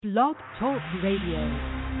Blog Talk Radio.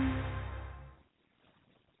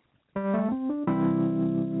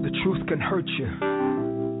 The truth can hurt you,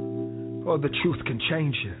 or the truth can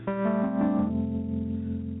change you.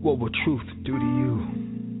 What will truth do to you?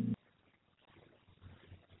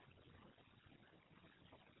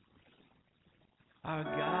 Our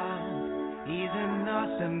God, He's an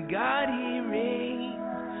awesome God. He reigns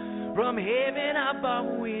from heaven above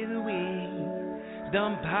with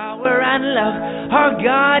wisdom, power, and love. Our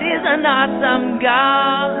God is an awesome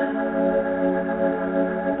God.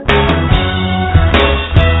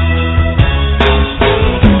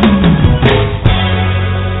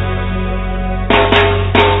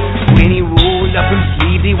 When He rose up from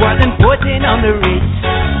sleep, He wasn't putting on the Ritz.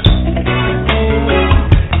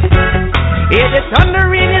 Yeah, the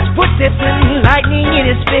thunder in His footsteps and lightning in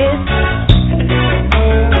His fist.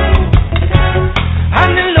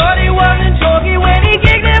 And the Lord, He wasn't joking when He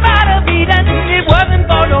kicked Him out of Eden. It wasn't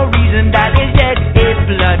for no reason that He shed His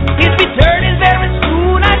blood. His return is very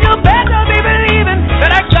soon, and you better be believing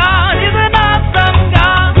that our God is an awesome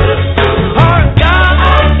God. Our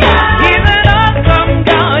God is an awesome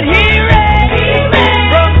God. He reigns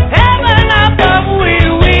from heaven above with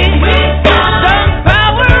wisdom,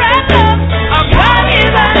 power, and love. Our God is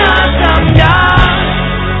an awesome God.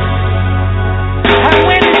 And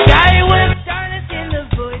when the sky was darkness in the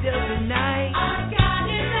void of the night, our God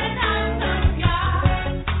is an awesome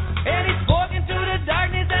God. And He spoke into the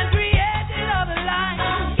darkness and created all the light.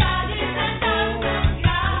 Our God is an awesome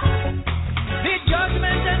God. The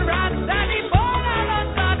judgment and wrath that He poured out on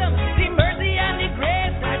Sodom, the mercy and the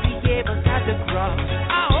grace that He gave us at the cross.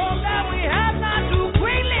 I hope that we have not too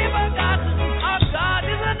quickly forgotten. Our God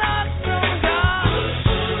is an awesome God.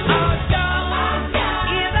 Our God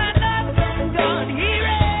is an awesome God. He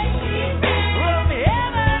reigns from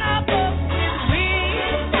heaven above with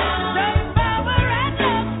wisdom, power, and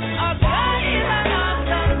love. Our God is an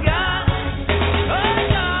awesome God.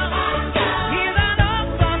 Our God is an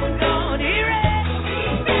awesome God. He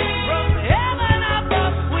reigns from heaven above with wisdom,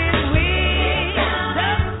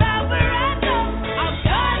 power, and love. Our God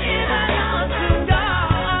is an awesome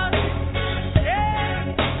God.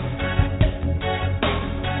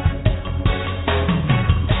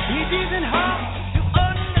 It isn't hard to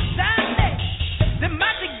understand it. The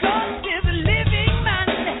mighty God is a living man.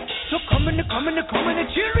 So come on, the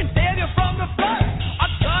children, save you from the flood.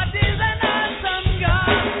 Our God is an awesome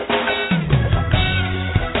God.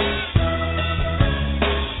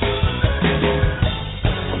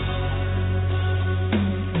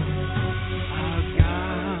 Our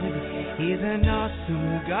God is an awesome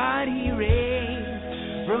God. He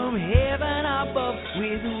reigns from heaven above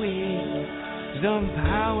with wisdom,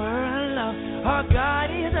 power, and love. Our God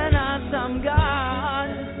is an awesome God.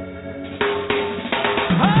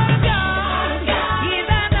 Our God is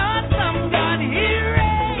an awesome God. He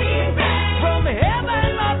reigns from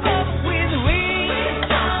heaven above with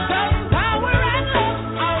wisdom, power, and love.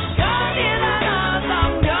 Our God is an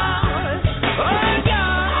awesome God. Our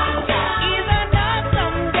God is an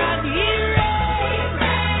awesome God. He reigns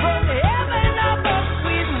from heaven above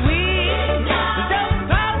with wisdom,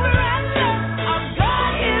 power, and love. Our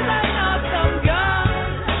God is an awesome God.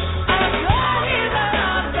 Our God is an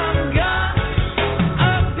awesome God.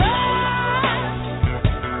 Our God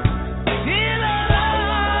is an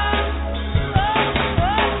awesome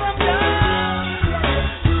God.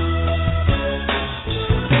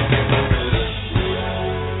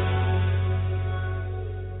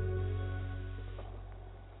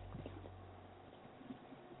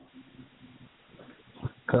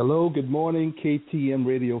 Hello, good morning, KTM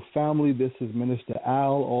Radio family. This is Minister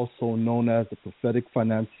Al, also known as the Prophetic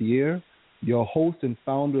Financier, your host and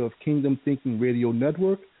founder of Kingdom Thinking Radio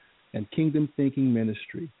Network and Kingdom Thinking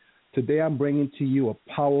Ministry. Today I'm bringing to you a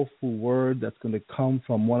powerful word that's going to come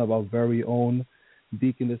from one of our very own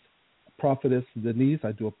deaconess, Prophetess Denise.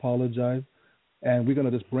 I do apologize. And we're going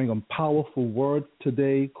to just bring a powerful word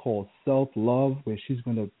today called self-love, where she's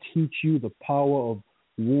going to teach you the power of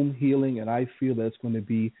womb healing, and I feel that it's going to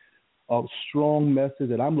be a strong message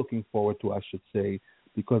that I'm looking forward to, I should say,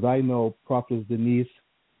 because I know Prophetess Denise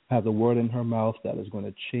has a word in her mouth that is going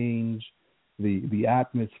to change the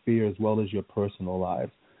atmosphere as well as your personal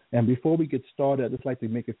lives. And before we get started, I'd just like to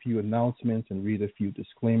make a few announcements and read a few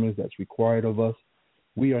disclaimers that's required of us.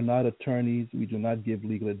 We are not attorneys. We do not give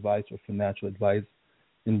legal advice or financial advice.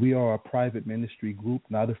 And we are a private ministry group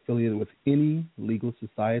not affiliated with any legal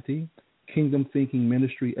society. Kingdom Thinking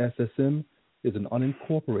Ministry, SSM, is an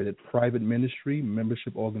unincorporated private ministry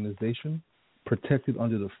membership organization protected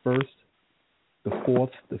under the First, the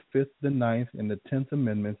Fourth, the Fifth, the Ninth, and the 10th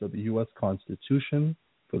Amendments of the U.S. Constitution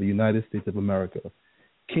for the United States of America.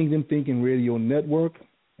 Kingdom Thinking Radio Network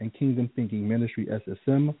and Kingdom Thinking Ministry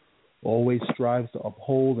SSM always strives to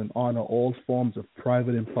uphold and honor all forms of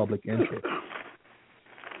private and public interest.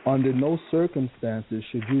 Under no circumstances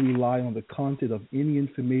should you rely on the content of any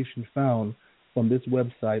information found from this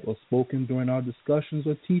website or spoken during our discussions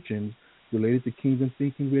or teachings related to Kingdom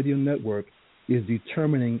Thinking Radio Network is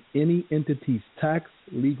determining any entity's tax,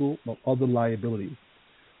 legal, or other liabilities,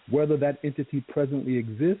 whether that entity presently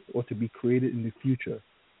exists or to be created in the future.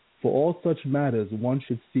 For all such matters, one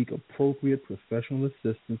should seek appropriate professional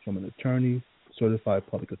assistance from an attorney, certified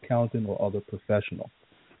public accountant, or other professional.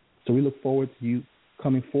 So we look forward to you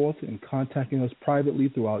coming forth and contacting us privately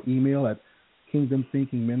through our email at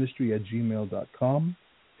kingdomthinkingministry@gmail.com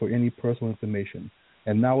for any personal information.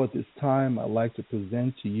 And now at this time, I'd like to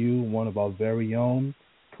present to you one of our very own,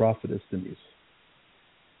 Prophetess Denise.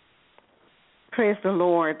 Praise the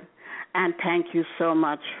Lord, and thank you so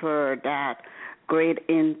much for that great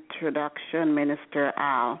introduction, Minister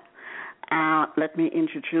Al. Let me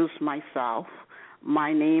introduce myself.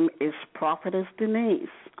 My name is Prophetess Denise.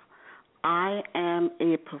 I am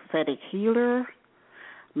a prophetic healer,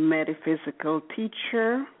 metaphysical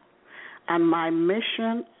teacher, and my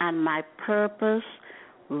mission and my purpose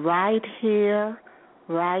right here,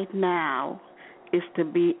 right now, is to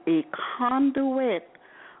be a conduit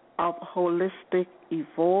of holistic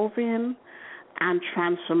evolving and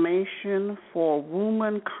transformation for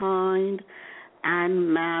womankind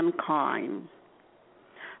and mankind,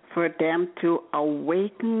 for them to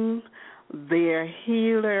awaken their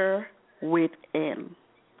healer within.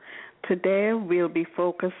 Today we'll be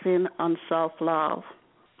focusing on self-love.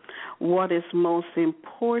 What is most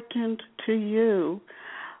important to you,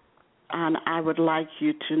 and I would like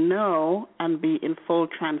you to know and be in full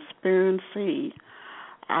transparency.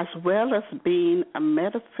 As well as being a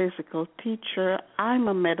metaphysical teacher, I'm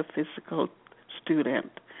a metaphysical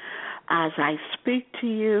student. As I speak to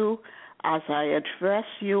you, as I address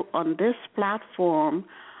you on this platform,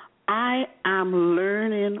 I am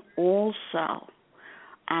learning also.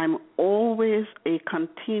 I'm always a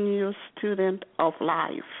continuous student of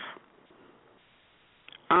life.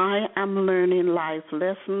 I am learning life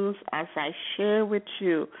lessons as I share with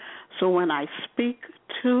you. So when I speak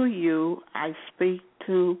to you, I speak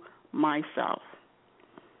to myself.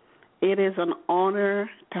 It is an honor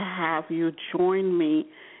to have you join me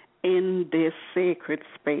in this sacred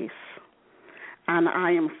space. And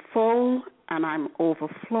I am full and I'm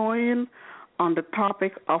overflowing on the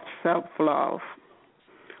topic of self-love.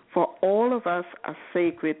 For all of us are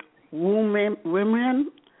sacred women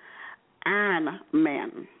and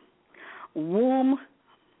men. Womb,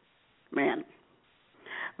 men.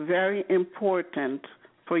 Very important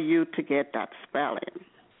for you to get that spelling.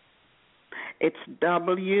 It's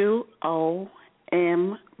WOMBEN.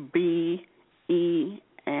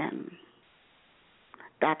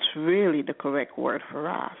 That's really the correct word for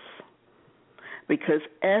us, because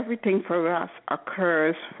everything for us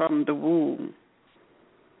occurs from the womb.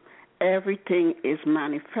 Everything is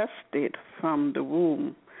manifested from the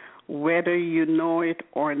womb. Whether you know it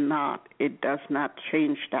or not, it does not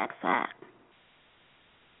change that fact.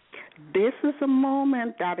 This is a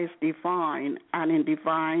moment that is divine and in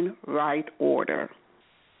divine right order.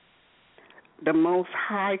 The Most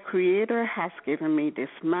High Creator has given me this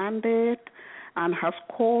mandate and has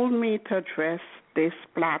called me to address this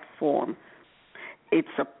platform. It's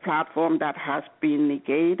a platform that has been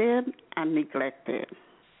negated and neglected,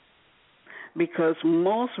 because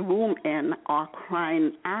most women are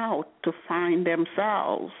crying out to find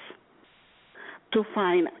themselves, to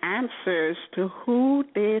find answers to who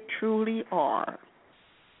they truly are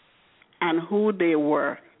and who they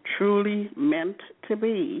were truly meant to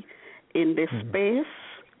be in this space,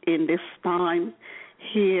 in this time,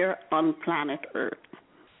 here on planet Earth.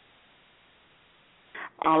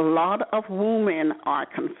 A lot of women are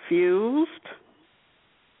confused,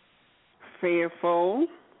 fearful,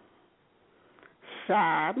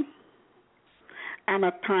 sad, and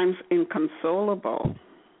at times inconsolable.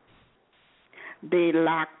 They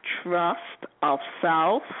lack trust of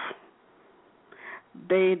self.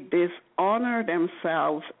 They dishonor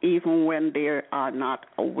themselves even when they are not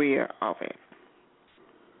aware of it.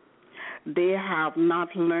 They have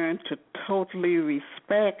not learned to totally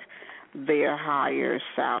respect their higher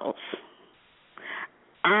selves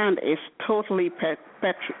and is totally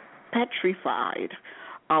petrified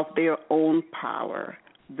of their own power,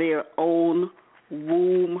 their own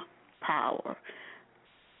womb power.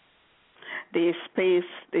 Their space,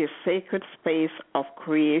 their sacred space of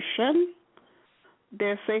creation,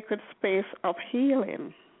 their sacred space of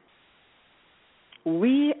healing.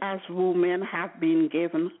 We as women have been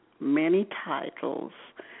given many titles,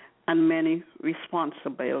 and many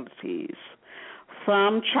responsibilities.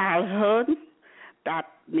 From childhood, that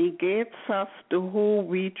negates us to who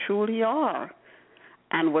we truly are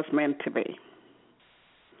and was meant to be,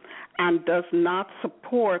 and does not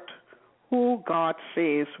support who God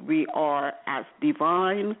says we are as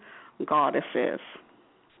divine goddesses.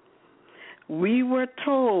 We were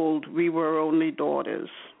told we were only daughters.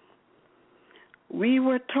 We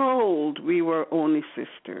were told we were only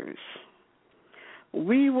sisters.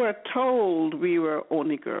 We were told we were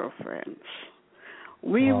only girlfriends.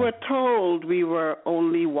 We were told we were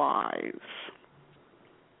only wives.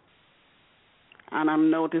 And I'm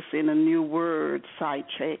noticing a new word, side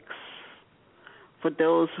chicks. For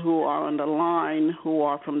those who are on the line who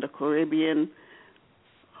are from the Caribbean,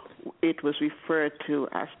 it was referred to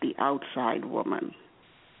as the outside woman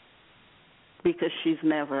because she's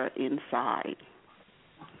never inside.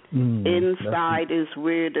 Inside is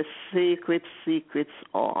where the sacred secrets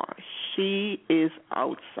are. She is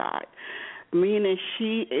outside, meaning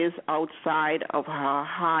she is outside of her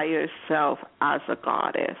higher self as a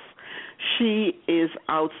goddess. She is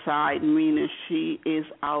outside, meaning she is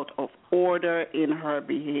out of order in her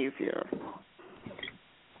behavior.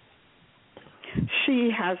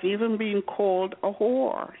 She has even been called a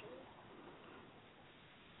whore.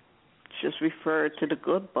 She's referred to the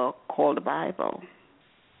good book called the Bible.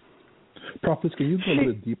 Prophetess, can you go a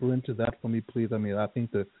little deeper into that for me, please? I mean, I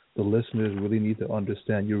think the listeners really need to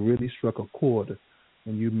understand. You really struck a chord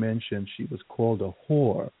when you mentioned she was called a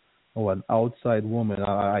whore or an outside woman.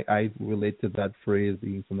 I relate to that phrase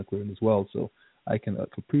being from the Caribbean as well, so I can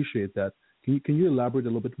appreciate that. Can you elaborate a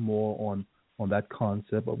little bit more on that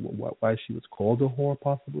concept of why she was called a whore,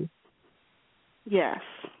 possibly? Yes.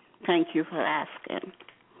 Thank you for asking.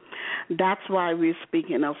 That's why we're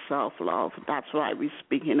speaking of self-love. That's why we're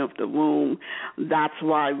speaking of the womb. That's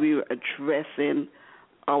why we're addressing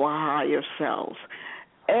our higher selves.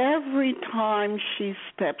 Every time she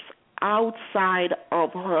steps outside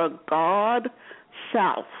of her God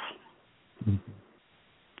self,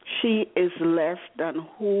 she is less than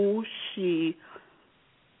who she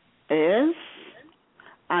is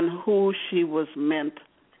and who she was meant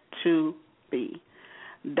to be.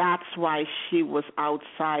 That's why she was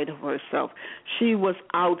outside of herself. She was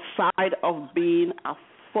outside of being a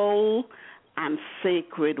full and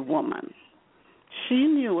sacred woman. She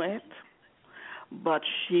knew it, but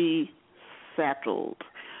she settled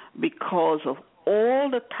because of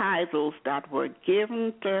all the titles that were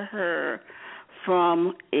given to her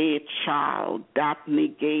from a child that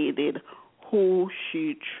negated who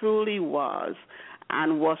she truly was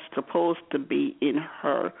and was supposed to be in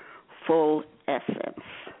her full essence.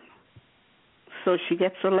 So she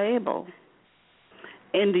gets a label.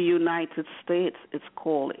 In the United States, it's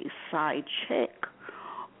called a side chick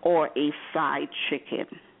or a side chicken.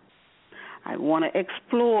 I want to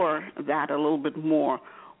explore that a little bit more.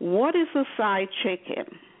 What is a side chicken?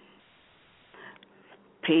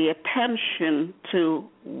 Pay attention to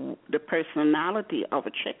the personality of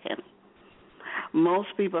a chicken. Most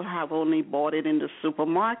people have only bought it in the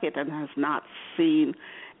supermarket and has not seen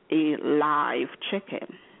a live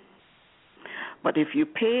chicken. But if you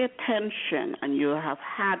pay attention and you have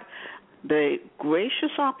had the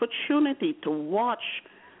gracious opportunity to watch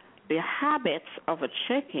the habits of a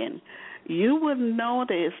chicken, you will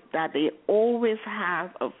notice that they always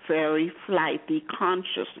have a very flighty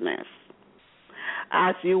consciousness.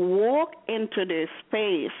 As you walk into their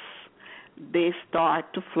space, they start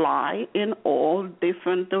to fly in all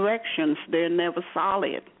different directions. They're never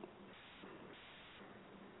solid.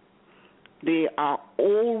 They are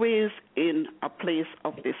always in a place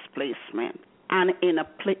of displacement and in a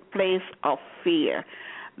place of fear.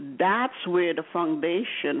 That's where the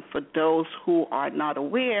foundation for those who are not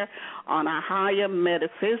aware on a higher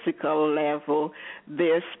metaphysical level,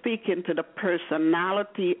 they're speaking to the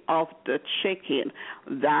personality of the chicken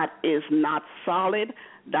that is not solid,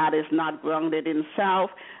 that is not grounded in self,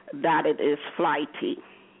 that it is flighty.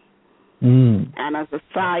 And as a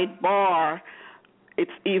sidebar, it's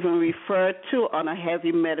even referred to on a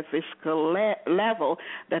heavy metaphysical level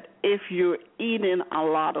that if you're eating a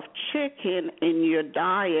lot of chicken in your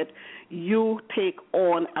diet, you take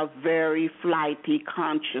on a very flighty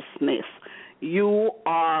consciousness. You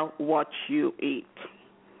are what you eat.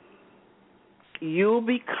 You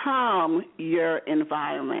become your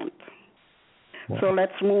environment. Wow. So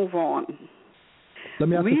let's move on. Let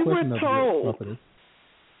me ask a question were told. of you,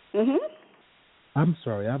 Prophetess. I'm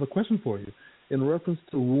sorry, I have a question for you. In reference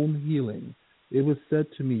to womb healing, it was said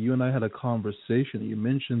to me, you and I had a conversation. You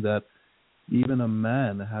mentioned that even a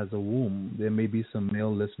man has a womb. There may be some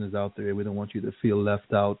male listeners out there. We don't want you to feel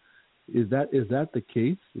left out. Is that the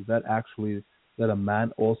case? Is that actually that a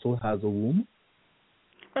man also has a womb?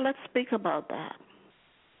 Well, let's speak about that.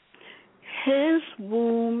 His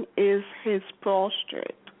womb is his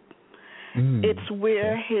prostrate. It's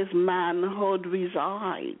where his manhood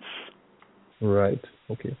resides. Right.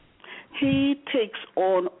 Okay. He takes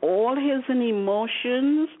on all his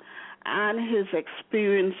emotions and his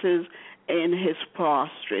experiences in his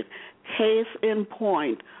prostrate. Case in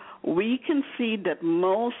point, we can see that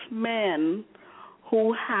most men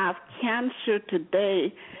who have cancer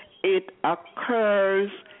today, it occurs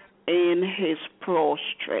in his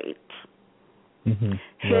prostrate.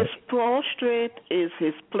 His prostrate is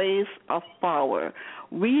his place of power.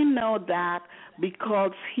 We know that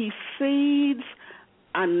because he seeds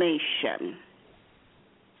a nation.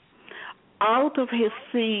 Out of his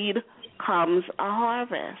seed comes a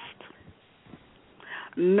harvest.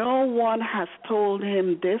 No one has told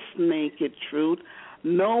him this naked truth.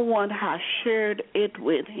 No one has shared it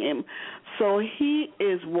with him. So he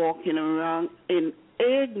is walking around in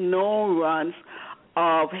ignorance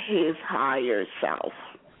of his higher self.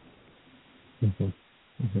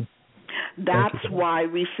 That's why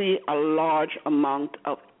we see a large amount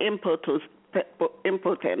of impotency,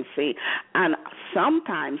 and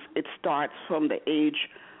sometimes it starts from the age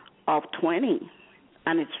of 20.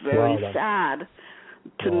 And it's very sad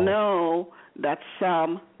to know that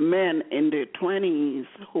some men in their 20s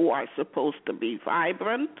who are supposed to be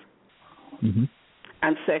vibrant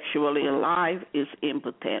and sexually alive is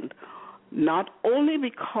impotent, not only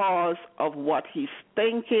because of what he's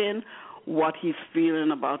thinking, what he's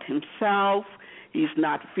feeling about himself. He's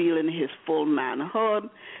not feeling his full manhood.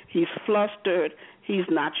 He's flustered. He's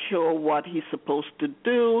not sure what he's supposed to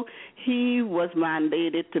do. He was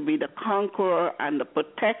mandated to be the conqueror and the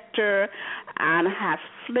protector and has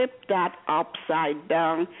flipped that upside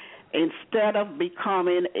down. Instead of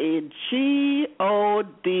becoming a God,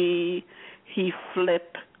 he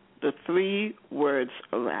flipped the three words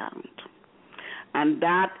around. And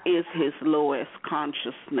that is his lowest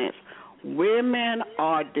consciousness. Women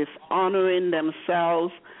are dishonoring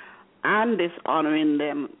themselves and dishonoring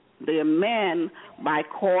their men by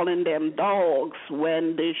calling them dogs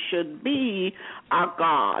when they should be a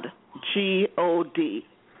god, God,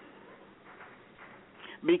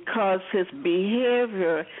 because his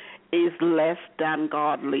behavior is less than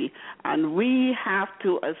godly. And we have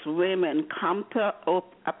to, as women, come to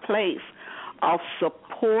a place of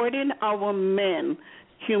supporting our men,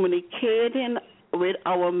 communicating with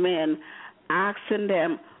our men, asking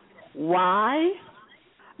them why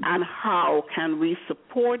and how can we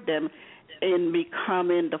support them in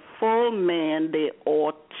becoming the full man they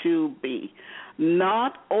ought to be.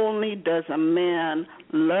 Not only does a man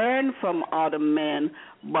learn from other men,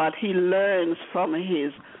 but he learns from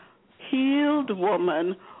his healed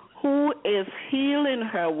woman who is healing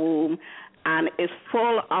her womb and is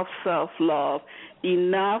full of self-love,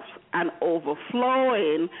 enough and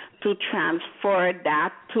overflowing to transfer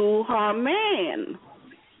that to her man.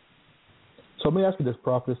 So let me ask you this,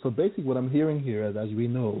 Prophet. So basically what I'm hearing here is, as we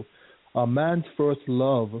know, a man's first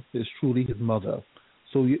love is truly his mother.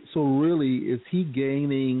 So really, is he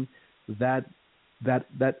gaining that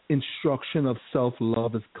instruction of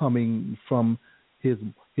self-love is coming from his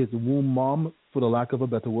womb mom, for the lack of a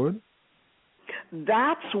better word?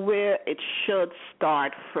 That's where it should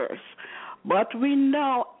start first. But we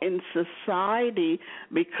know in society,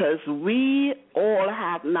 because we all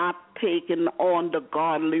have not taken on the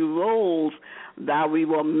godly roles that we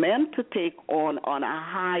were meant to take on a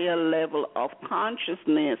higher level of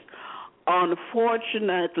consciousness,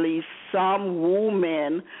 unfortunately, some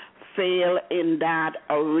women fail in that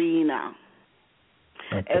arena.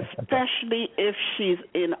 Especially if she's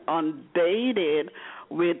inundated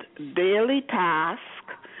with daily tasks,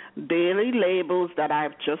 daily labels that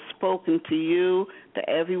I've just spoken to you, to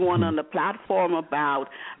everyone on the platform about,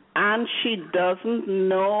 and she doesn't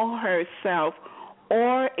know herself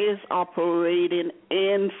or is operating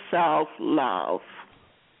in self-love.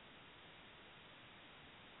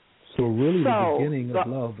 So really the beginning of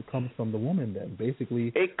love comes from the woman then,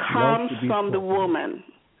 basically. It comes from the woman.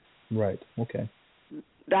 Right, okay.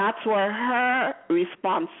 That's where her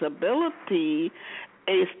responsibility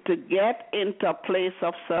is to get into a place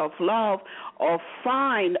of self-love or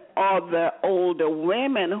find other older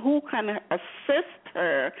women who can assist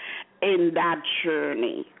her in that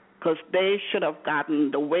journey, because they should have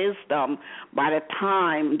gotten the wisdom by the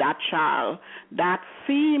time that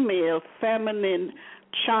female, feminine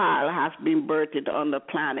child has been birthed on the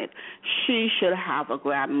planet. She should have a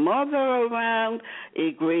grandmother around,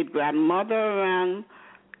 a great-grandmother around,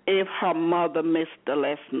 if her mother missed the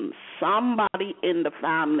lesson. Somebody in the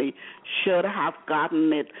family should have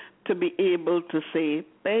gotten it to be able to say,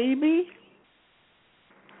 baby,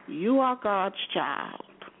 you are God's child,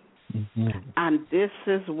 and this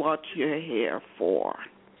is what you're here for.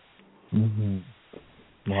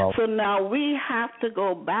 Wow. So now we have to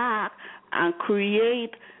go back and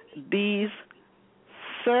create these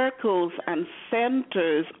circles and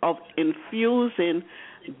centers of infusing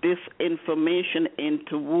this information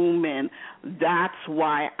into women. That's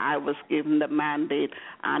why I was given the mandate,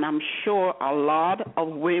 and I'm sure a lot of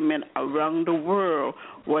women around the world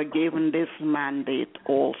were given this mandate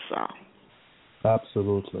also.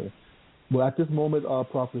 Absolutely. Well, at this moment,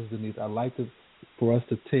 Prophetess Denise, I'd like for us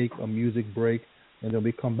to take a music break, and then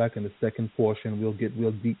we come back in the second portion. We'll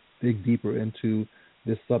dig deeper into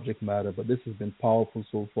this subject matter. But this has been powerful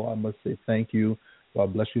so far. I must say thank you.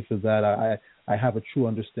 God bless you for that. I have a true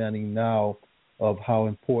understanding now of how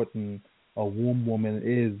important a womb woman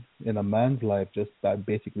is in a man's life just by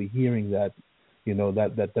basically hearing that,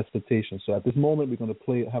 that dissertation. So at this moment, we're going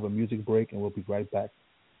to have a music break, and we'll be right back.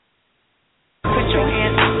 Put your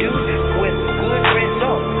hands to do with good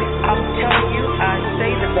results. I'm telling you, I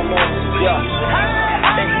say that the Lord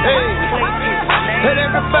Let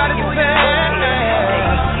everybody say,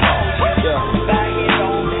 by his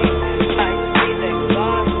own name, I say that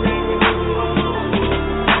God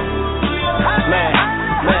man,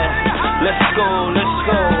 let's go.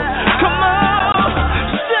 Come on.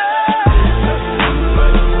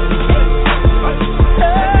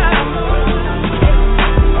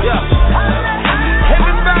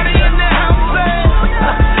 Everybody in the house,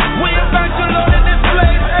 we invite you, Lord, in this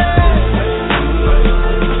place.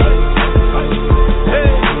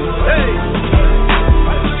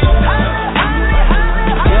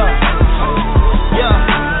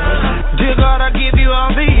 Dear God, I give you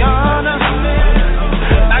all the honor.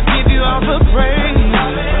 I give you all the praise.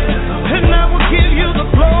 And I will give you the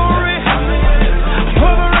glory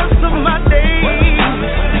for the rest of my days.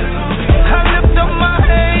 I lift up my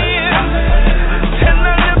hands and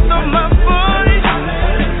I lift up my voice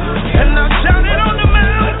and I shout it on the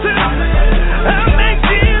mountain. I make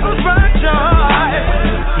Jesus my joy.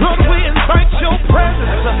 Lord, we invite your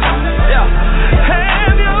presence.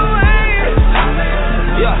 Have your way.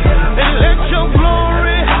 And let your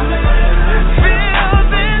glory fill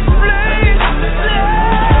this place.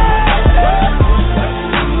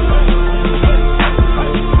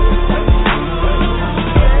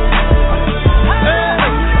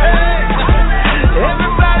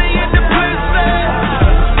 Everybody in the place,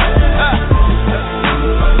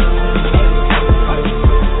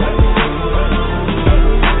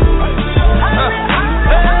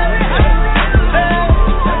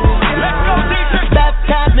 let's go, DJ.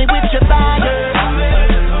 baptize me with your fire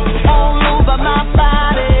all over my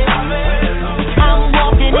body. I'm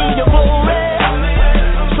walking in your glory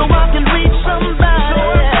so I can reach somebody.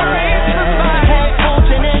 Had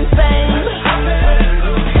fortune and fame,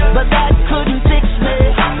 but that couldn't fix me.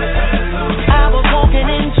 I was walking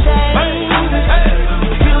in chains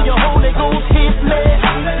till your Holy Ghost hit me.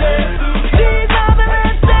 These are the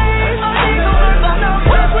last days. These are the last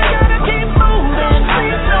days. We gotta keep moving.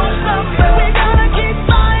 Please don't stop. We gotta keep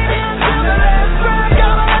fighting till the last breath.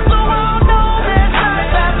 Gotta let the world know there's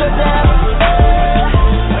life after death.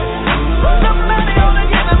 Somebody ought to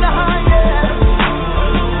give him the highest.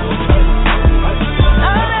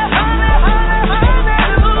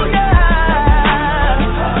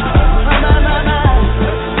 Hallelujah.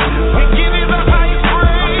 We give you the highest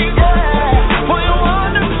praise for your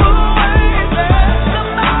wonderful ways.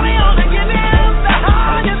 Somebody ought to give him the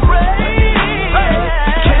highest praise.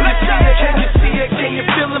 Can you see it? Can you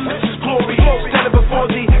feel him? It's his glory. Standing before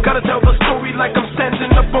thee, gotta tell the story like I'm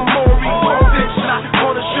standing up on Maury. Bitch, not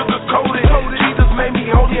gonna sugarcoat it. Jesus made me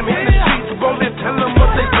hold him in the streets, rolling, tell him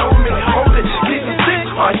what they told me. Hold it, getting sick.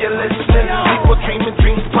 Are you listening? People dreaming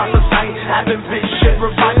dreams, prophesying, having vision,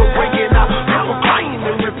 revival breaking out. People crying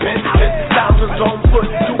and repenting. Thousands on foot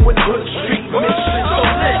doing good street mission. So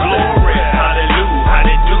let's glory, hallelujah, how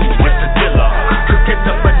they do with the dealer. Cooking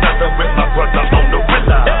up another with my brother on the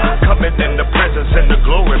willer. Coming in the presence and the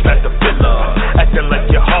glory at the villa. Acting like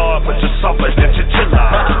you're hard, but you're softer than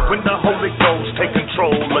chinchilla. When the Holy Ghost take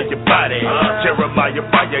control of your body, Jeremiah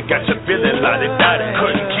fire got you feeling lottie-dottie.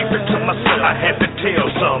 Couldn't keep it to myself, I had to tell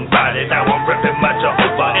somebody. Now I'm repping my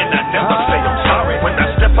Jehovah, and I never say I'm sorry. When I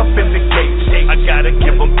step up in the gates, I gotta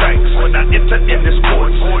give them thanks. When I enter in this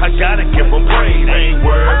court, I gotta give them praise. I ain't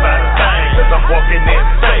worried about a thing, cause I'm walking in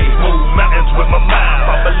faith. Move mountains with my mind,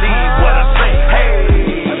 I believe what I say.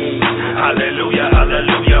 Hey, hallelujah,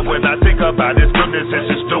 hallelujah. When I think about his goodness, it's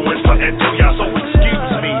just doing something to y'all. So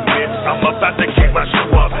excuse me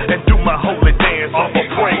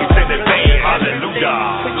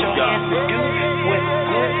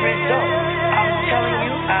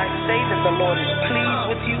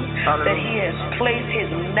that He has placed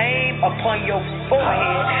His name upon your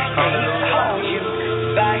forehead and He calls you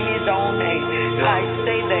by His own name. I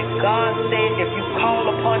say that God said if you call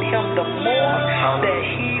upon Him the more, that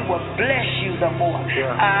He will bless you the more.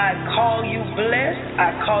 I call you blessed. I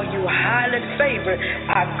call you highly favored.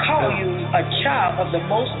 I call you a child of the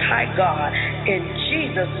Most High God. In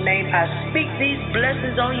Jesus' name, I speak these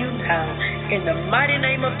blessings on you now. In the mighty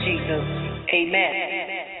name of Jesus. Amen.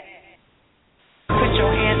 Put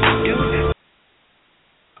your hands to do.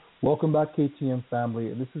 Welcome back, KTM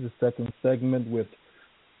family. This is the second segment with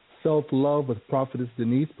Self-Love with Prophetess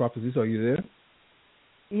Denise. Prophetess, are you there?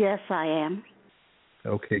 Yes, I am.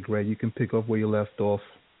 Okay, great. You can pick up where you left off.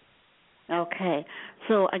 Okay.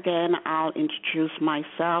 So, again, I'll introduce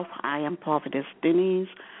myself. I am Prophetess Denise.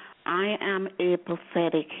 I am a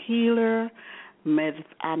prophetic healer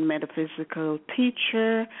and metaphysical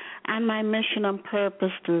teacher, and my mission and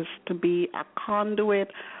purpose is to be a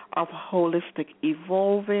conduit of holistic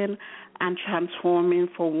evolving and transforming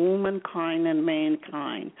for womankind and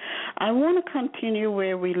mankind. I want to continue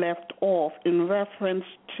where we left off in reference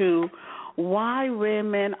to why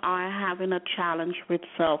women are having a challenge with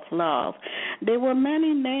self-love. There were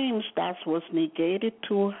many names that was negated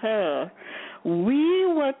to her. We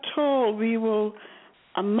were told we will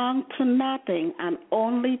amount to nothing and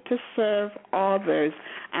only to serve others,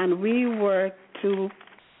 and we were to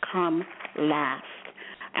come last.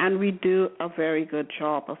 And we do a very good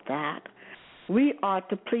job of that. We are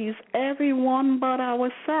to please everyone but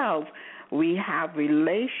ourselves. We have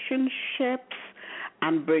relationships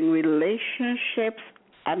and bring relationships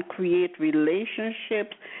and create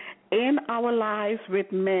relationships in our lives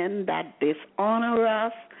with men that dishonor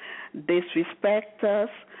us, disrespect us,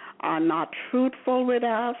 are not truthful with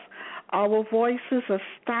us. Our voices are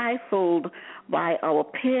stifled by our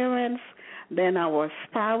parents, then our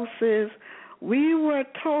spouses. We were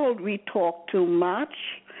told we talk too much,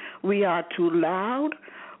 we are too loud,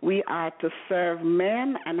 we are to serve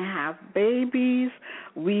men and have babies,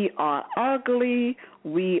 we are ugly,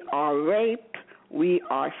 we are raped, we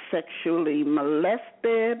are sexually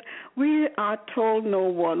molested, we are told no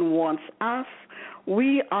one wants us,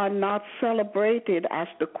 we are not celebrated as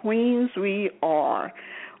the queens we are.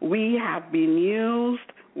 We have been used,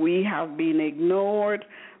 we have been ignored,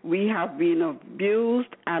 we have been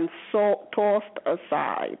abused and tossed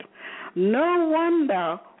aside. No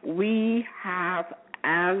wonder we have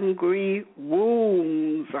angry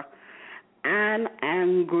wombs and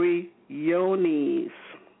angry yonis.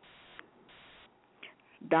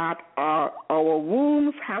 That our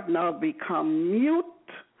wombs have now become mute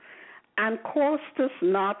and caused us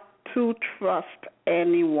not to trust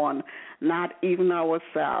anyone, not even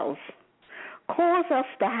ourselves. Cause us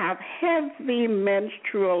to have heavy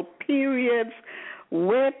menstrual periods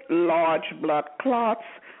with large blood clots,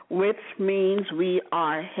 which means we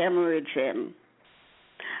are hemorrhaging.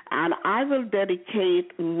 And I will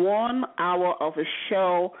dedicate 1 hour of a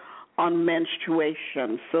show on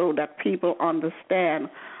menstruation so that people understand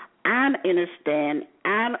and understand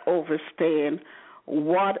and understand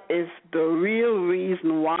what is the real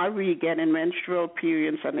reason why we get in menstrual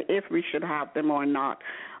periods and if we should have them or not.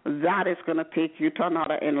 That is going to take you to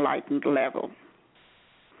another enlightened level.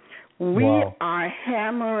 We are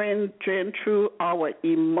hammering through our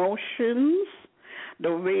emotions, the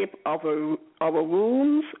rape of our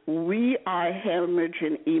wounds. We are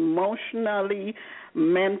hemorrhaging emotionally,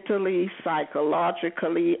 mentally,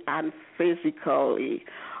 psychologically, and physically.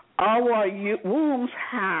 Our wombs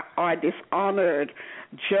are dishonored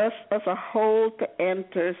just as a hole to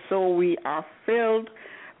enter, so we are filled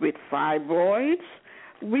with fibroids.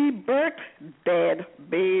 We birth dead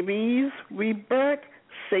babies. We birth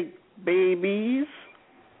sick babies.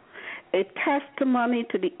 A testimony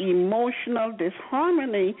to the emotional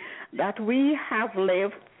disharmony that we have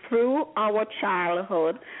lived through our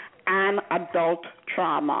childhood and adult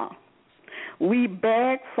trauma. We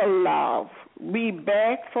beg for love. We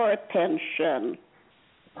beg for attention.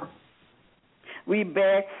 We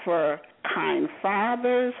beg for kind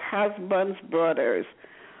fathers, husbands, brothers,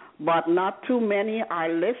 but not too many are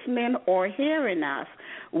listening or hearing us.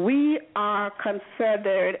 We are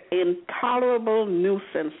considered intolerable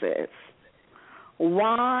nuisances.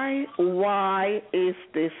 Why is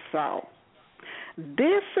this so?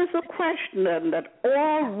 This is a question that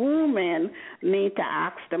all women need to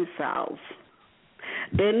ask themselves.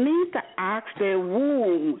 They need to ask their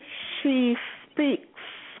womb. She speaks.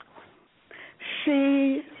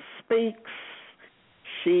 She speaks.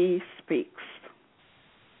 She speaks.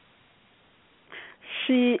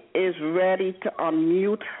 She is ready to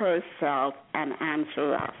unmute herself and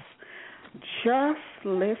answer us. Just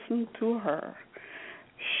listen to her.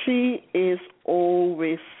 She is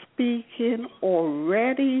always speaking or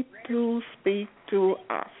ready to speak to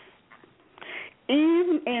us.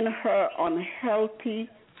 Even in her unhealthy,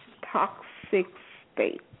 toxic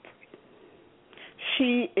state,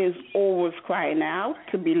 she is always crying out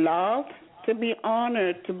to be loved, to be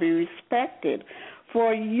honored, to be respected.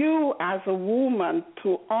 For you as a woman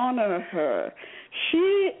to honor her.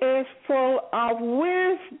 She is full of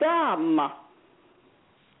wisdom,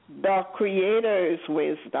 the Creator's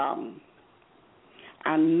wisdom.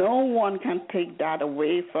 And no one can take that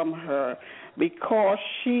away from her because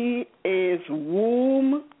she is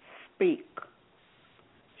womb speak.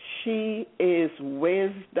 She is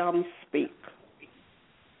wisdom speak.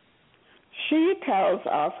 She tells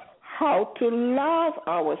us how to love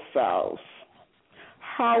ourselves,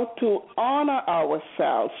 how to honor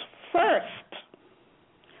ourselves first,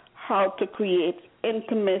 how to create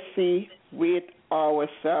intimacy with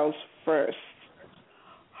ourselves first,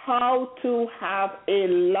 how to have a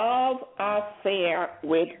love affair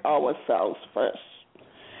with ourselves first.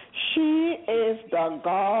 She is the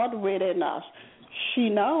God within us. She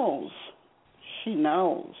knows. She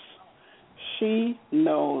knows. She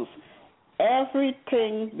knows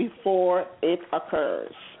everything before it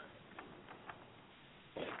occurs.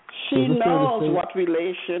 She knows what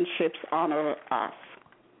relationships honor us.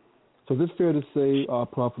 So is it fair to say,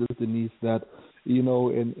 Prophetess Denise, that, you know,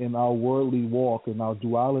 in our worldly walk, in our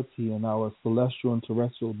duality, in our celestial and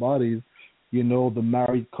terrestrial bodies, you know, the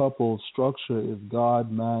married couple structure is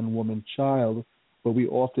God, man, woman, child, but we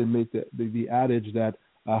often make the adage that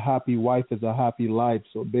a happy wife is a happy life.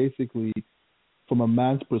 So basically, from a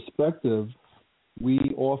man's perspective,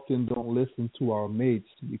 we often don't listen to our mates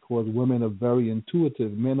because women are very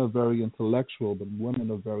intuitive. Men are very intellectual, but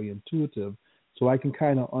women are very intuitive. So I can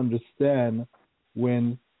kind of understand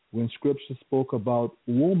when Scripture spoke about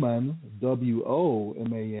woman,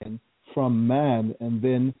 woman, from man, and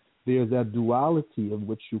then there's that duality of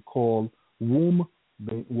which you call womb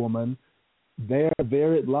woman. There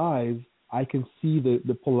it lies. I can see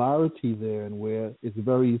the polarity there, and where it's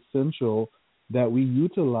very essential that we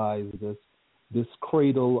utilize this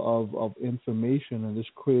cradle of information and this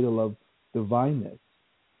cradle of divineness.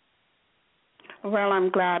 Well, I'm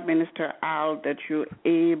glad, Minister Al, that you're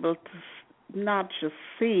able to not just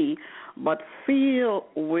see, but feel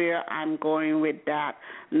where I'm going with that.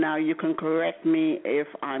 Now, you can correct me if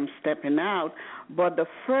I'm stepping out, but the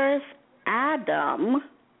first Adam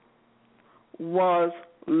was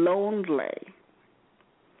lonely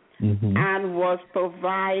and was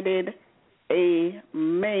provided a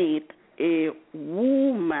mate, a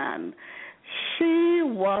woman. She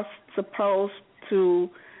was supposed to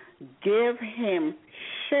give him,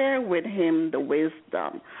 share with him the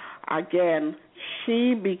wisdom. Again,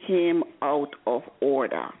 she became out of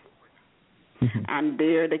order. And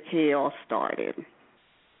there the chaos started.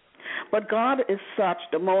 But God is such,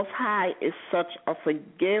 the Most High is such a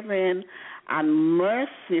forgiving and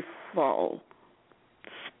merciful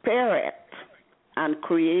spirit and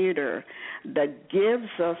creator that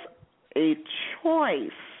gives us a choice,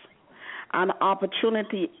 an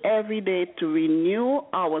opportunity every day to renew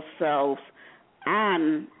ourselves,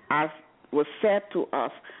 and as was said to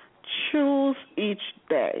us, choose each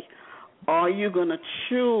day. Are you going to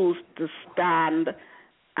choose to stand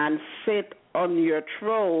and sit on your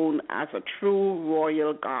throne as a true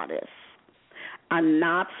royal goddess and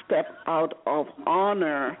not step out of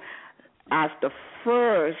honor as the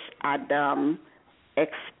first Adam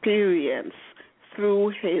experienced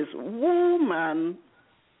through his woman?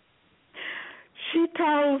 She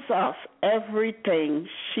tells us everything.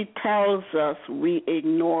 She tells us we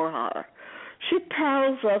ignore her. She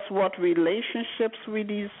tells us what relationships we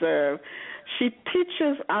deserve. She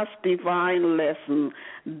teaches us divine lessons.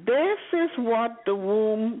 This is what the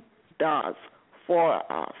womb does for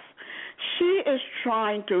us. She is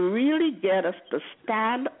trying to really get us to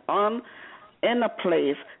stand in a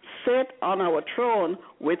place, sit on our throne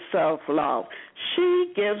with self-love.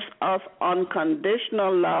 She gives us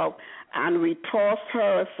unconditional love, and we toss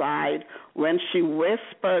her aside when she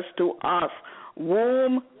whispers to us,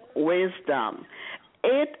 womb wisdom.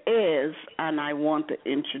 It is, and I want to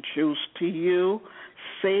introduce to you,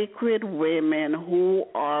 sacred women who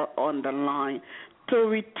are on the line, to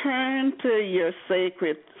return to your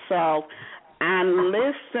sacred self and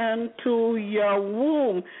listen to your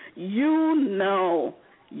womb. You know,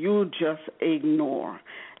 you just ignore.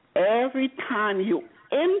 Every time you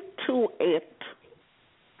intuit,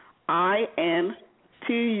 INTUIT.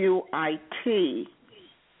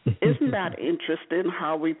 Isn't that interesting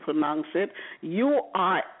how we pronounce it? You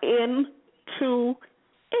are into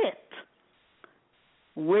it,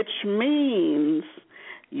 which means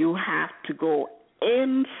go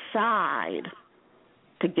inside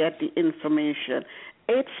to get the information.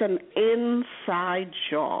 It's an inside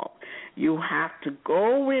job. You have to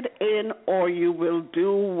go within or you will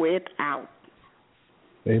do without.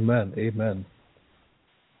 Amen. Amen.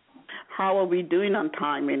 How are we doing on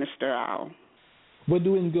time, Minister Al? We're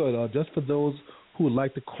doing good. Just for those who would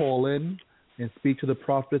like to call in and speak to the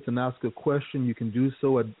Prophetess and ask a question, you can do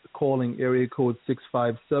so at calling area code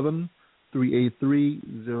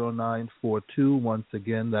 657-383-0942. Once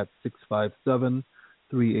again, that's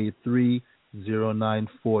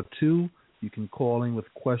 657-383-0942. You can call in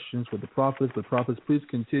with questions for the Prophetess. But Prophetess, please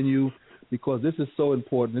continue, because this is so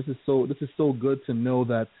important. This is so good to know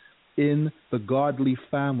that in the godly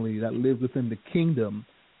family that lives within the kingdom,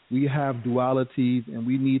 we have dualities, and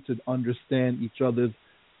we need to understand each other's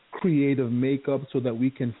creative makeup so that we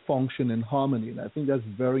can function in harmony. And I think that's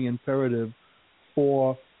very imperative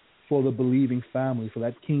for the believing family, for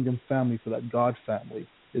that kingdom family, for that God family.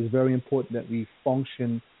 It's very important that we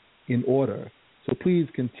function in order. So please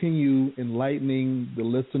continue enlightening the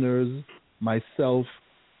listeners, myself,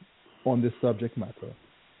 on this subject matter.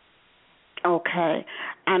 Okay.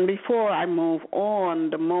 And before I move on,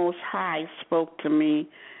 the Most High spoke to me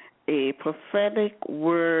a prophetic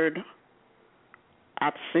word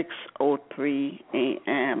at 6:03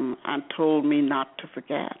 a.m. and told me not to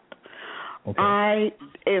forget. Okay.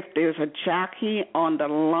 If there's a Jackie on the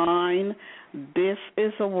line, this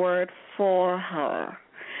is a word for her.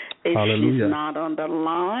 If Hallelujah. She's not on the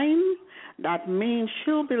line, that means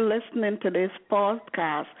she'll be listening to this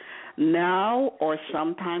podcast now or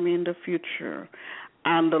sometime in the future.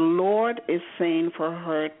 And the Lord is saying for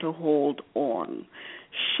her to hold on.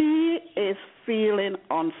 She is feeling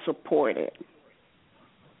unsupported,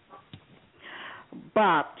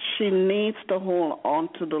 but she needs to hold on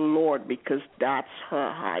to the Lord because that's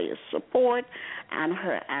her highest support, and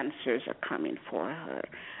her answers are coming for her.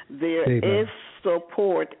 There is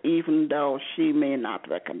support even though she may not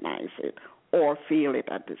recognize it or feel it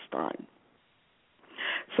at this time.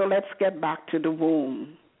 So let's get back to the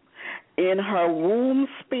womb. In her womb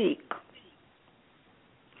speak,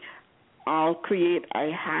 I'll create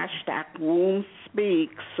a hashtag womb speak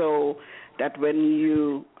so that when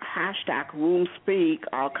you hashtag womb speak,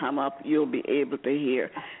 I'll come up, you'll be able to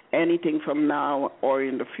hear anything from now or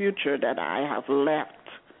in the future that I have left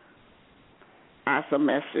as a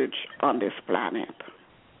message on this planet.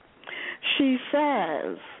 She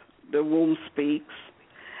says, the womb speaks,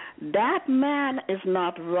 that man is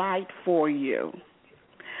not right for you.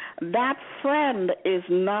 That friend is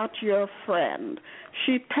not your friend.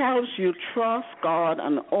 She tells you trust God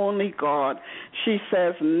and only God. She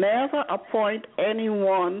says never appoint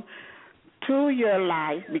anyone to your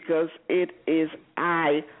life because it is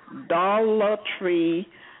idolatry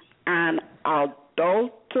and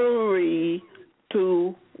adultery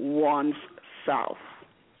to one's self.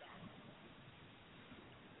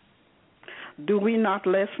 Do we not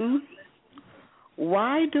listen?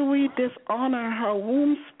 Why do we dishonor her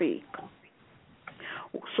womb speak?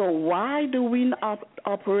 So why do we not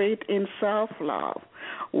operate in self-love?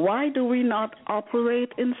 Why do we not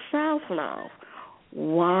operate in self-love?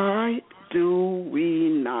 Why do we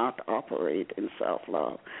not operate in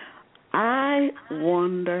self-love? I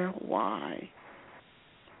wonder why.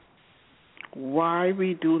 Why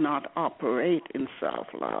we do not operate in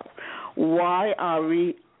self-love. Why are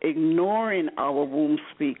we ignoring our womb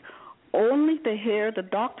speak? Only to hear the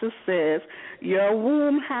doctor says your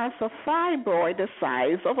womb has a fibroid the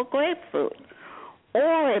size of a grapefruit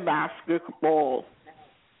or a basketball.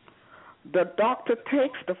 The doctor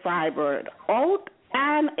takes the fibroid out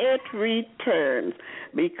and it returns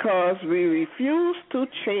because we refuse to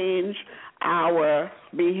change our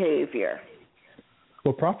behavior.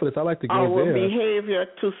 Well, Prophetess, I'd like to go our there. Our behavior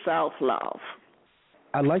to self-love.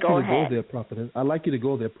 I'd like you to go there, Prophetess. I'd like you to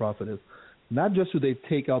go there, Prophetess. Not just do they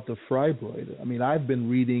take out the fibroid. I mean, I've been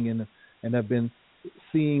reading and have been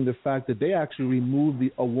seeing the fact that they actually remove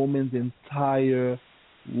a woman's entire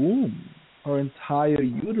womb, her entire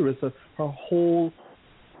uterus, her whole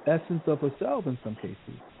essence of herself in some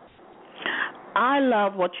cases. I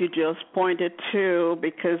love what you just pointed to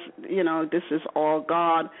because, this is all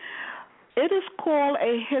God. It is called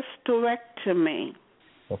a hysterectomy.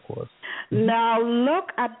 Of course. Mm-hmm. Now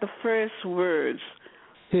look at the first words.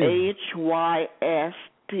 Hyster,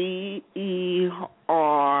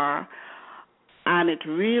 and it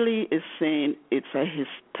really is saying it's a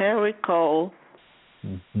hysterical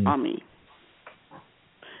ummy.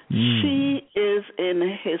 She is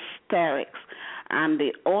in hysterics, and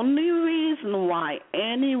the only reason why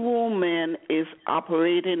any woman is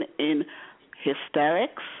operating in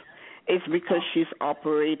hysterics it's because she's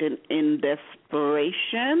operating in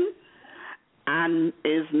desperation and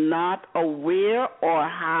is not aware or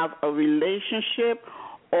have a relationship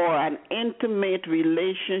or an intimate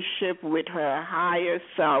relationship with her higher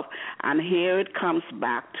self. And here it comes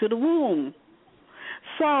back to the womb.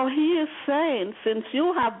 So he is saying, since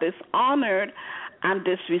you have dishonored and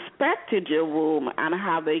disrespected your womb and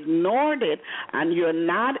have ignored it, and you're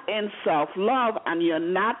not in self-love and you're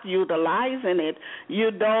not utilizing it,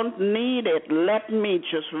 you don't need it. Let me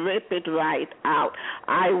just rip it right out.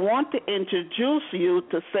 I want to introduce you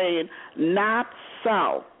to saying, not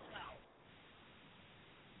so.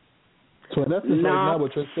 So that's right now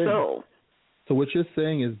what you're saying. So. So what you're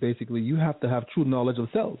saying is basically you have to have true knowledge of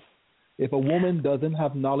self. If a woman doesn't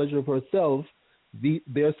have knowledge of herself,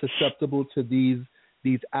 they're susceptible to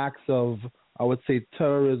these acts of, I would say,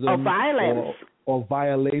 terrorism or violence, or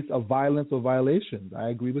violence or violations. I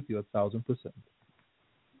agree with you 1,000%.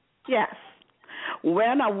 Yes.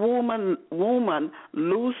 When a woman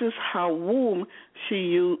loses her womb,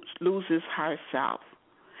 she loses herself.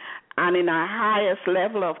 And in our highest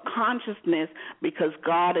level of consciousness, because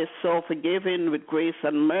God is so forgiving with grace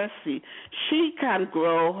and mercy, she can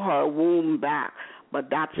grow her womb back. But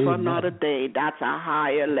that's for another day. That's a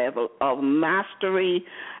higher level of mastery,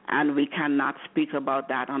 and we cannot speak about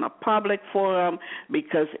that on a public forum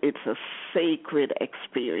because it's a sacred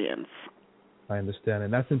experience. I understand,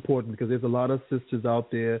 and that's important because there's a lot of sisters out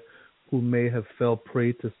there who may have fell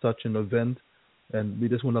prey to such an event, and we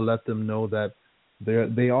just want to let them know that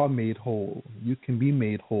they are made whole. You can be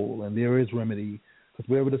made whole, and there is remedy, because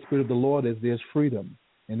wherever the Spirit of the Lord is, there's freedom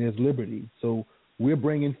and there's liberty. So we're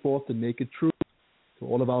bringing forth the naked truth to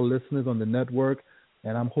all of our listeners on the network,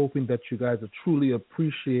 and I'm hoping that you guys are truly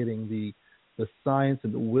appreciating the science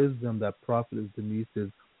and the wisdom that Prophetess Denise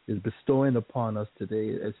is bestowing upon us today.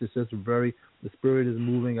 It's just the Spirit is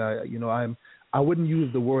moving. I wouldn't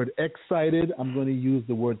use the word excited. I'm going to use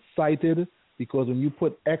the word cited, because when you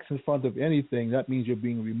put X in front of anything, that means you're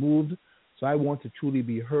being removed. So I want to truly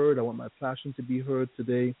be heard. I want my passion to be heard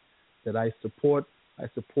today, that I support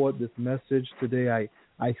this message today.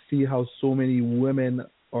 I see how so many women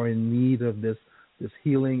are in need of this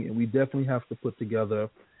healing, and we definitely have to put together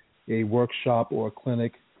a workshop or a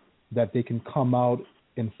clinic that they can come out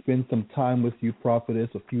and spend some time with you, Prophetess,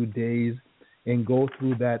 a few days, and go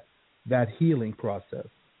through that healing process.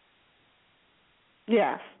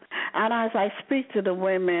 Yes. And as I speak to the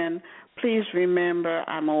women, please remember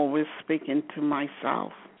I'm always speaking to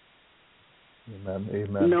myself. Amen.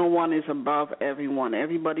 Amen. No one is above everyone.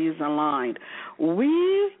 Everybody is aligned.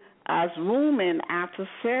 We, as women after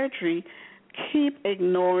surgery, keep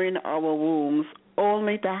ignoring our wombs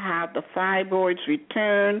only to have the fibroids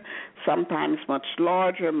return, sometimes much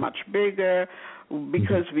larger, much bigger,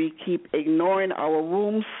 because we keep ignoring our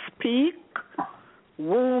wombs speak.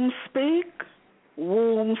 Wombs speak.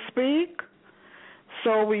 Womb speak.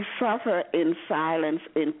 So we suffer in silence,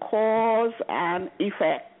 in cause and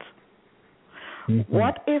effect. Mm-hmm.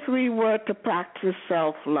 What if we were to practice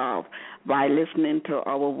self-love by listening to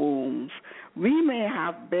our wombs? We may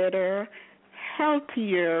have better,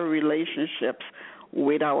 healthier relationships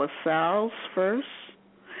with ourselves first,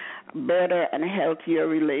 better and healthier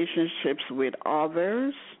relationships with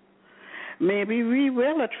others. Maybe we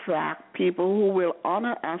will attract people who will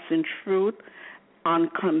honor us in truth,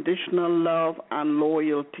 unconditional love and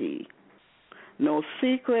loyalty. No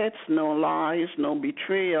secrets, no lies, no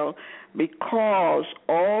betrayal, because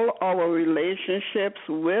all our relationships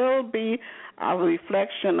will be a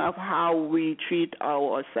reflection of how we treat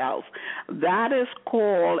ourselves. That is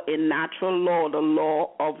called in natural law the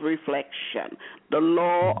law of reflection, the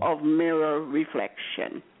law of mirror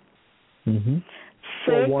reflection. Mm-hmm.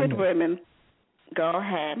 Sacred women, go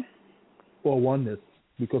ahead. Or oneness,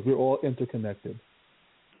 because we're all interconnected.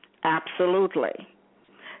 Absolutely.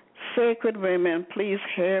 Sacred women, please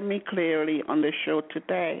hear me clearly on the show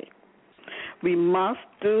today. We must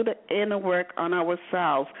do the inner work on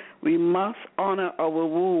ourselves. We must honor our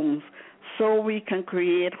wombs so we can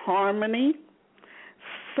create harmony,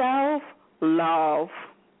 self-love,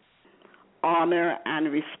 honor,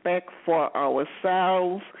 and respect for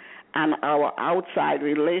ourselves, and our outside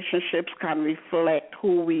relationships can reflect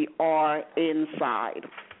who we are inside.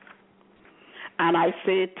 And I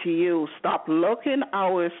say to you, stop looking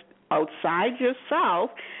outside yourself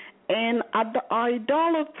in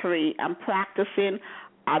idolatry and practicing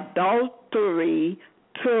adultery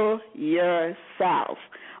to yourself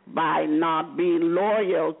by not being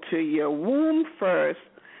loyal to your womb first.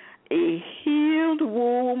 A healed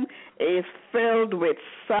womb is filled with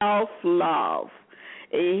self-love.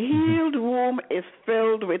 A healed womb is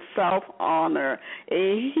filled with self-honor.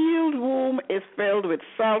 A healed womb is filled with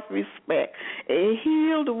self-respect. A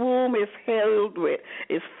healed womb is filled with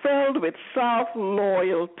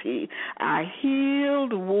self-loyalty. A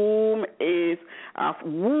healed womb is a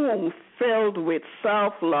womb filled with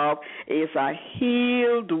self-love is a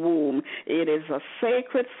healed womb. It is a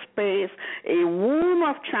sacred space, a womb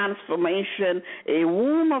of transformation, a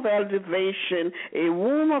womb of elevation, a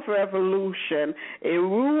womb of revolution, a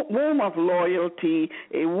womb of loyalty,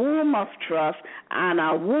 a womb of trust, and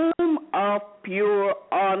a womb of pure,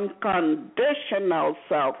 unconditional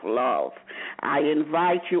self-love. I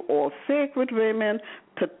invite you, all sacred women,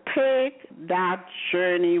 to take that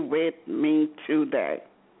journey with me today.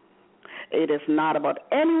 It is not about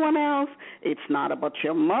anyone else. It's not about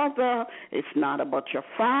your mother. It's not about your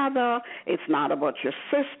father. It's not about your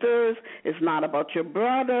sisters. It's not about your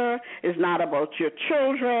brother. It's not about your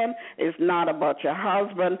children. It's not about your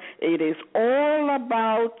husband. It is all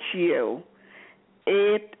about you.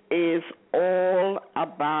 It is all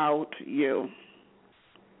about you.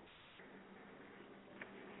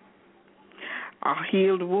 A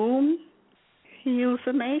healed womb heals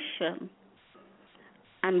a nation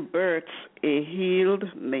and births a healed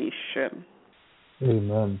nation.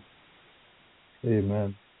 Amen.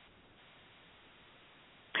 Amen.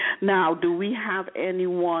 Now, do we have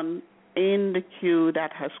anyone in the queue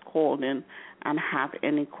that has called in and have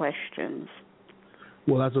any questions?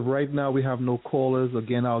 Well, as of right now, we have no callers.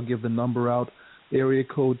 Again, I'll give the number out. Area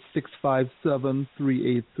code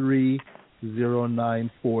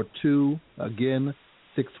 657-383-0942. Again,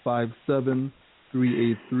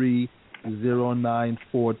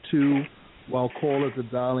 657-383-0942. While callers are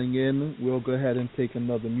dialing in, we'll go ahead and take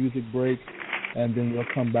another music break, and then we'll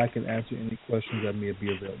come back and answer any questions that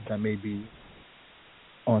may be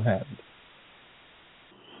on hand.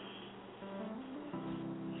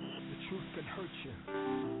 The truth can hurt you,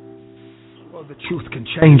 or the truth can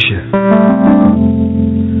change you.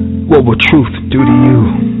 What will truth do to you?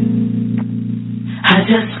 I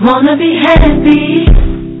just wanna be happy,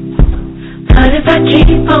 but if I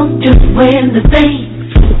keep on doing the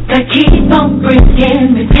things that keep on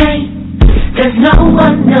bringing me pain, there's no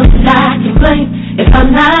one else I can blame if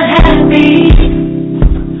I'm not happy.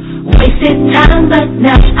 Wasted time, but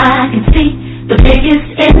now I can see the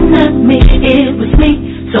biggest enemy, it was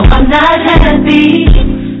me, so I'm not happy.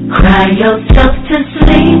 Cry yourself to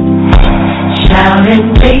sleep, shout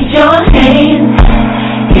and raise your hand.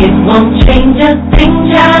 It won't change a thing,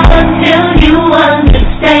 child, until you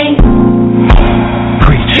understand.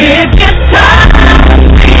 Preach. If you're tired of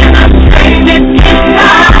being a stranger, it's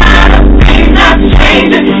tired of being a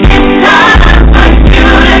stranger, it's time for you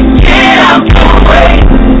to get out the way.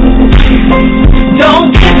 Don't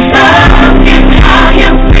get stuck in how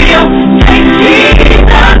you feel. Take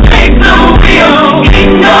Jesus, take the wheel. He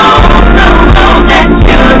knows the road that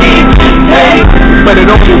you need to take. But it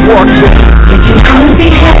only works if you're gonna be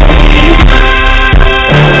happy.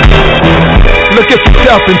 Look at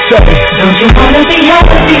yourself and say, don't you wanna be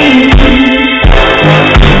happy?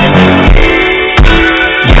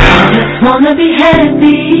 I just wanna be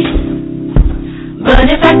happy,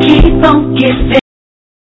 but if I keep on giving.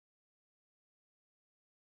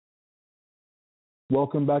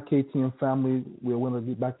 Welcome back, KTM family. We're going to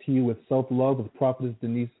get back to you with Self-Love with Prophetess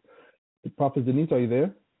Denise. Prophetess Denise, are you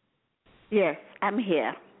there? Yes, I'm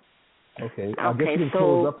here. Okay. I guess you can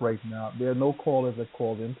close up right now. There are no callers that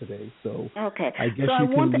called in today, so okay. I guess so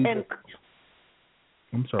you can leave.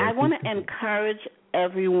 I'm sorry. I want to encourage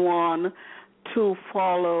everyone to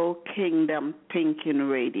follow Kingdom Thinking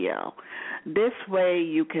Radio. This way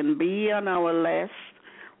you can be on our list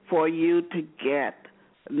for you to get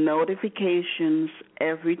notifications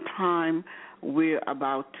every time we're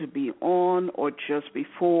about to be on, or just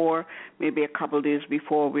before, maybe a couple days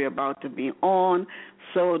before we're about to be on,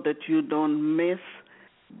 so that you don't miss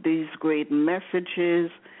these great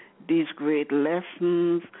messages, these great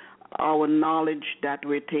lessons, our knowledge that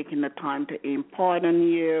we're taking the time to impart on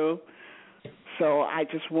you. So I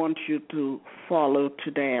just want you to follow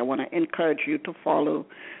today. I want to encourage you to follow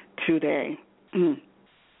today.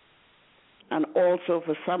 And also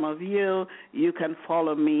for some of you, you can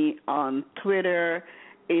follow me on Twitter.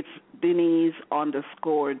 It's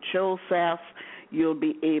Denise_Joseph. You'll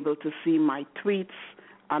be able to see my tweets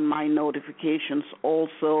and my notifications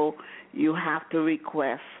also. You have to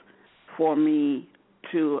request for me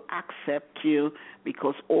to accept you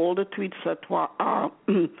because all the tweets are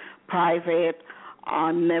private.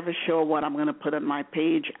 I'm never sure what I'm going to put on my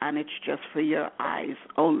page, and it's just for your eyes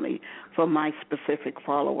only, for my specific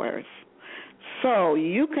followers. So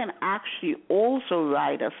you can actually also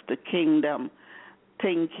write us the Kingdom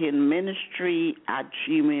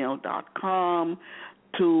kingdomthinkingministry@gmail.com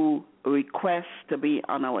to request to be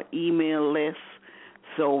on our email list.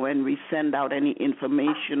 So when we send out any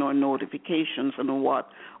information or notifications on what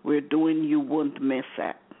we're doing, you won't miss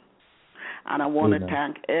it. And I want to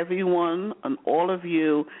thank everyone and all of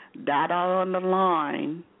you that are on the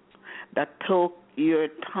line that took your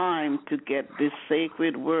time to get this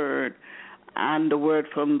sacred word and the word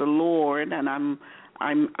from the Lord. And I'm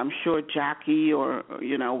sure Jackie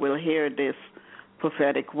will hear this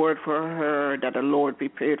prophetic word for her that the Lord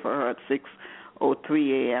prepared for her at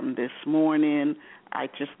 6:03 a.m. this morning. I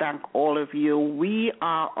just thank all of you. We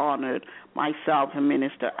are honored, myself and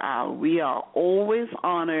Minister Al. We are always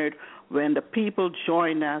honored when the people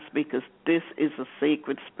join us because this is a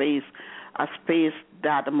sacred space, a space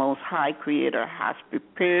that the Most High Creator has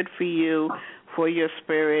prepared for you, for your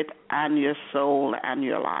spirit and your soul and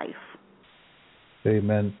your life.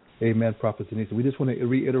 Amen. Amen, Prophet Denise. We just want to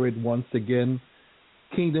reiterate once again,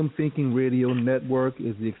 Kingdom Thinking Radio Network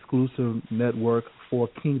is the exclusive network for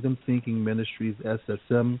Kingdom Thinking Ministries,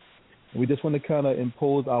 SSM. We just want to kind of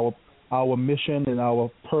impose our mission and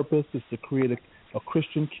our purpose is to create a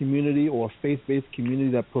Christian community or a faith-based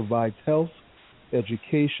community that provides health,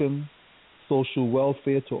 education, social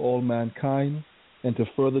welfare to all mankind, and to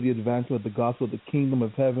further the advancement of the gospel of the kingdom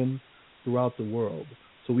of heaven throughout the world.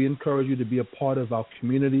 So we encourage you to be a part of our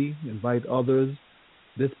community, invite others.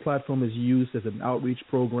 This platform is used as an outreach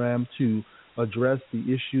program to address the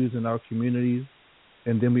issues in our communities.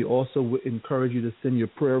 And then we also encourage you to send your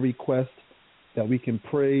prayer requests that we can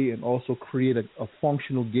pray and also create a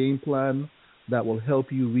functional game plan that will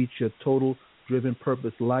help you reach your total driven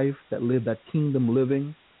purpose life, that live that kingdom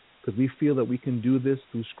living, because we feel that we can do this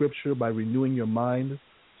through Scripture by renewing your mind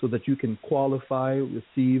so that you can qualify,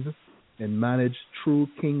 receive, and manage true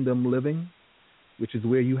kingdom living, which is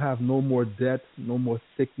where you have no more debt, no more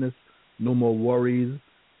sickness, no more worries,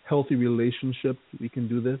 healthy relationships. We can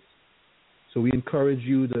do this. So we encourage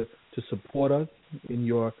you to support us in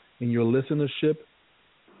your listenership,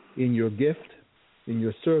 in your gift, in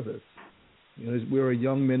your service. We're a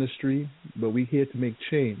young ministry, but we're here to make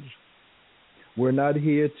change. We're not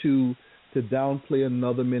here to downplay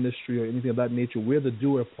another ministry or anything of that nature. We're the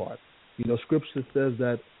doer part. Scripture says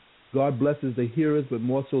that God blesses the hearers, but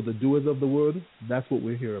more so the doers of the word. That's what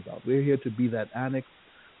we're here about. We're here to be that annex,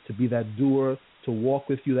 to be that doer, to walk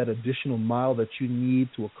with you that additional mile that you need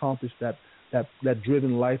to accomplish that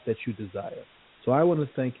driven life that you desire. So I want to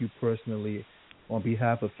thank you personally on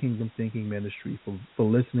behalf of Kingdom Thinking Ministry for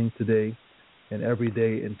listening today and every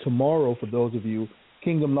day. And tomorrow, for those of you,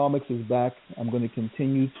 Kingdomnomics is back. I'm going to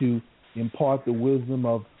continue to impart the wisdom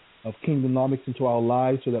of Kingdomnomics into our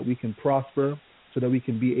lives so that we can prosper, so that we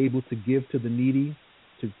can be able to give to the needy,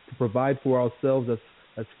 to provide for ourselves,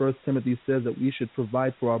 as 1 Timothy says, that we should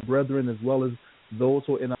provide for our brethren as well as those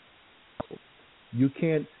who are in our household. You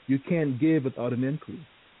can't give without an increase.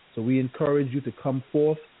 So we encourage you to come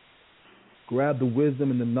forth, grab the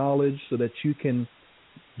wisdom and the knowledge so that you can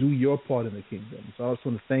do your part in the kingdom. So I just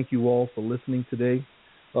want to thank you all for listening today.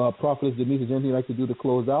 Prophetess Denise, is there anything you'd like to do to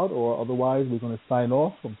close out, or otherwise we're going to sign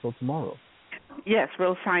off until tomorrow? Yes,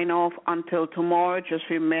 we'll sign off until tomorrow. Just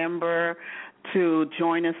remember to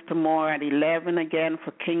join us tomorrow at 11 again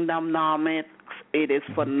for Kingdomnomics. It is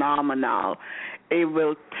phenomenal. It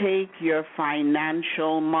will take your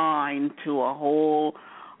financial mind to a whole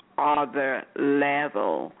other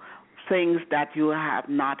level. Things that you have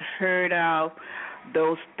not heard of,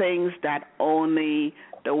 those things that only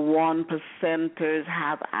the 1%ers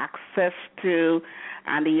have access to,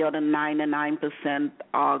 and the other 99%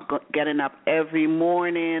 are getting up every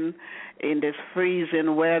morning in this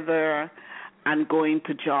freezing weather and going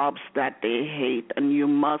to jobs that they hate. And you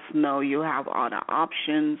must know you have other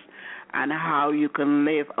options and how you can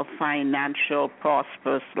live a financial,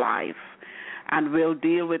 prosperous life. And we'll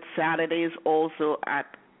deal with Saturdays also at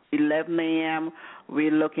 11 a.m.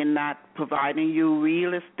 We're looking at providing you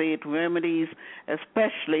real estate remedies,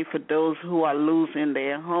 especially for those who are losing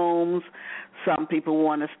their homes. Some people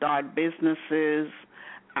want to start businesses,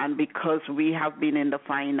 and because we have been in the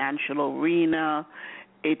financial arena,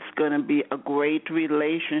 it's going to be a great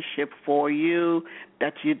relationship for you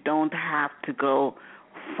that you don't have to go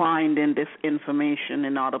finding this information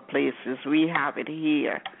in other places. We have it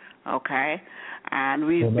here, okay? And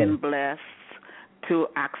we've been blessed to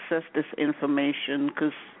access this information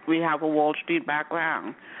because we have a Wall Street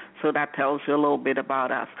background. So that tells you a little bit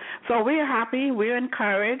about us. So we're happy, we're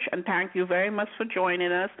encouraged, and thank you very much for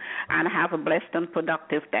joining us, and have a blessed and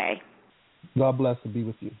productive day. God bless and be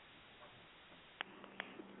with you.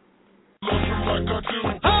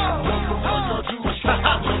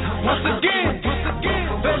 Once again.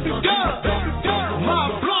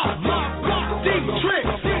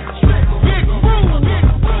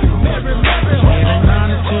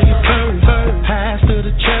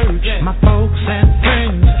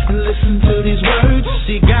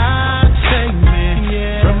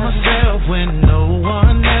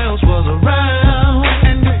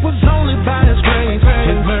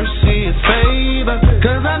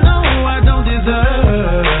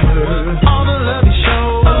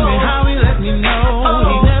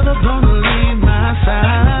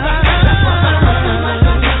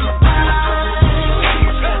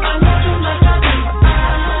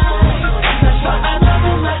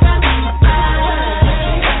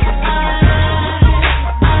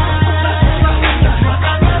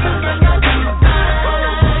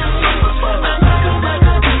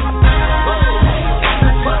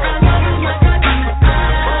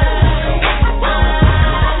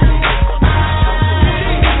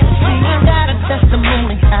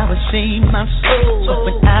 My soul. So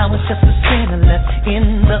when